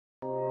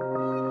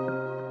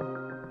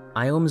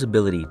IOM's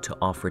ability to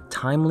offer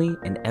timely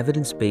and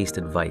evidence-based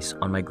advice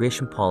on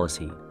migration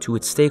policy to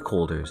its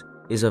stakeholders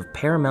is of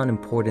paramount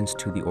importance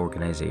to the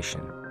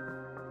organization.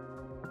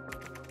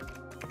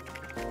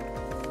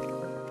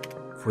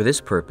 For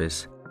this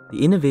purpose,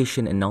 the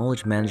Innovation and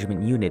Knowledge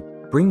Management Unit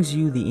brings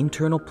you the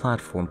internal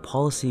platform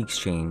Policy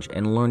Exchange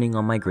and Learning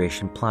on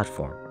Migration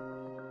platform.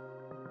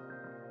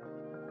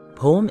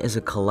 POEM is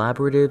a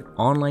collaborative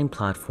online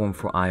platform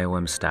for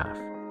IOM staff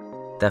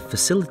that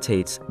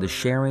facilitates the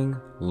sharing,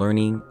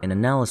 learning, and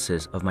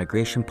analysis of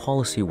migration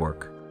policy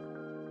work,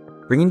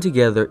 bringing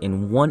together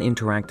in one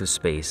interactive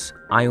space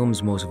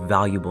IOM's most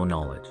valuable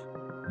knowledge,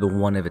 the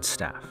one of its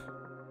staff.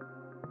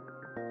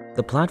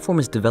 The platform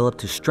is developed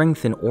to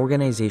strengthen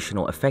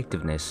organizational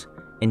effectiveness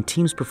and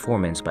teams'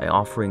 performance by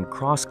offering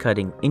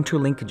cross-cutting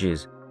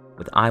interlinkages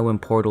with IOM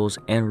portals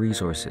and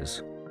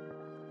resources,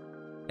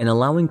 and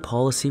allowing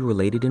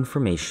policy-related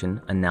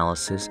information,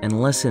 analysis,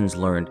 and lessons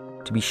learned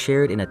to be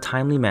shared in a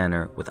timely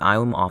manner with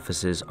IOM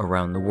offices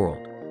around the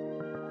world.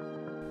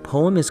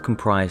 POEM is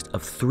comprised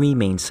of three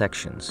main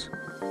sections.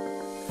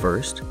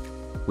 First,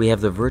 we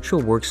have the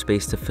virtual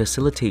workspace to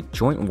facilitate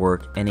joint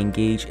work and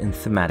engage in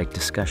thematic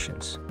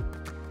discussions,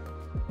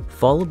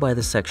 followed by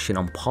the section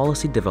on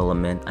policy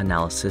development,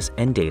 analysis,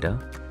 and data,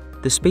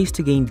 the space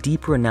to gain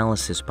deeper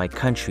analysis by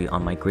country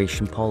on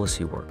migration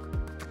policy work.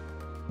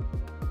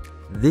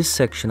 This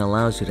section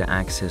allows you to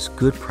access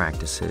good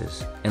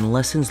practices and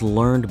lessons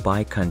learned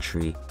by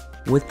country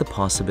with the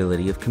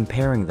possibility of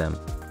comparing them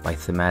by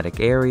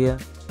thematic area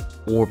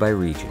or by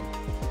region.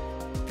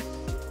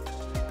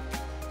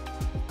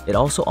 It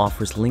also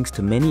offers links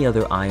to many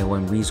other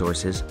IOM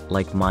resources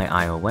like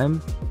MyIOM,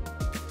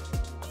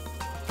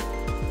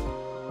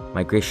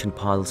 Migration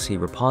Policy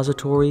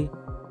Repository,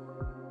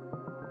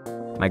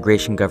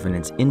 Migration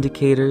Governance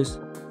Indicators,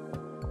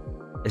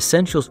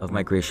 Essentials of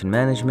Migration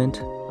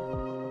Management,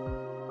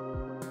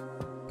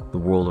 the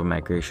World of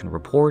Migration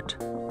Report,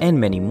 and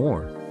many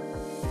more.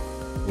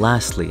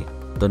 Lastly,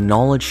 the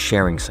Knowledge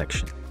Sharing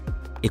section,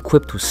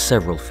 equipped with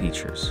several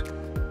features.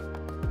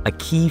 A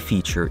key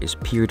feature is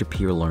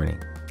peer-to-peer learning,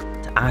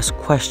 to ask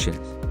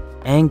questions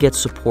and get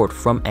support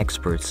from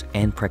experts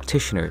and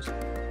practitioners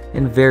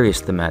in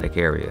various thematic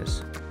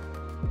areas.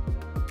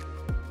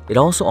 It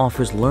also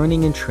offers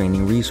learning and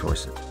training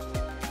resources.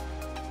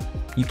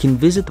 You can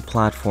visit the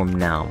platform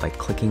now by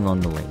clicking on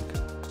the link.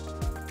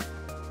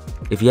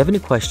 If you have any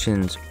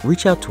questions,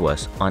 reach out to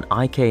us on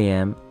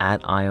ikm@iom.int.